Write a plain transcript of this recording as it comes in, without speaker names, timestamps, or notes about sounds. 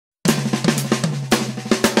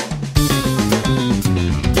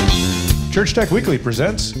Church Tech Weekly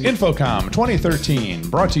presents InfoComm 2013,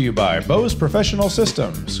 brought to you by Bose Professional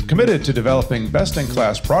Systems, committed to developing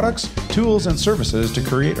best-in-class products, tools, and services to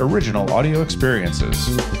create original audio experiences.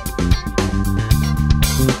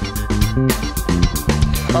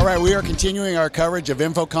 All right, we are continuing our coverage of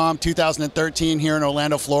InfoComm 2013 here in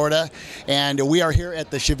Orlando, Florida, and we are here at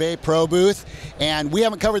the Chauvet Pro booth, and we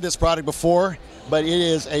haven't covered this product before, but it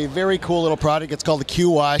is a very cool little product. It's called the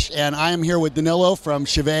Q-Wash, and I am here with Danilo from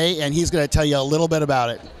Chauvet, and he's going to tell you a little bit about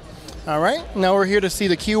it. All right, now we're here to see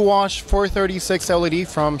the Q-Wash 436 LED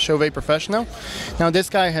from Chauvet Professional. Now this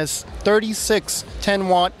guy has 36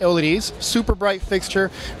 10-watt LEDs, super bright fixture,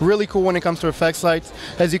 really cool when it comes to effects lights.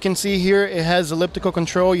 As you can see here, it has elliptical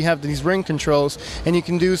control, you have these ring controls, and you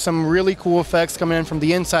can do some really cool effects coming in from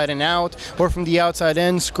the inside and out, or from the outside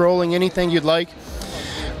in, scrolling, anything you'd like.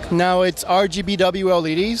 Now it's RGBW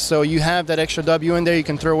LEDs, so you have that extra W in there. You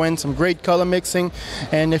can throw in some great color mixing,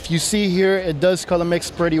 and if you see here, it does color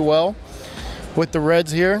mix pretty well with the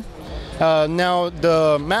reds here. Now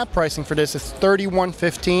the map pricing for this is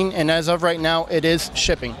 $31.15, and as of right now, it is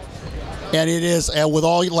shipping. And it is with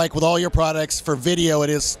all your products for video,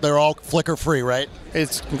 they're all flicker free, right?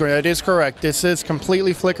 It is correct. This is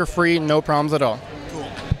completely flicker free, no problems at all.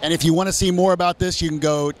 And if you want to see more about this, you can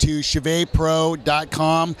go to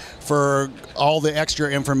chauvetpro.com for all the extra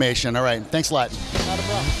information. All right, thanks a lot. Not a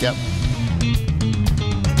problem. Yep.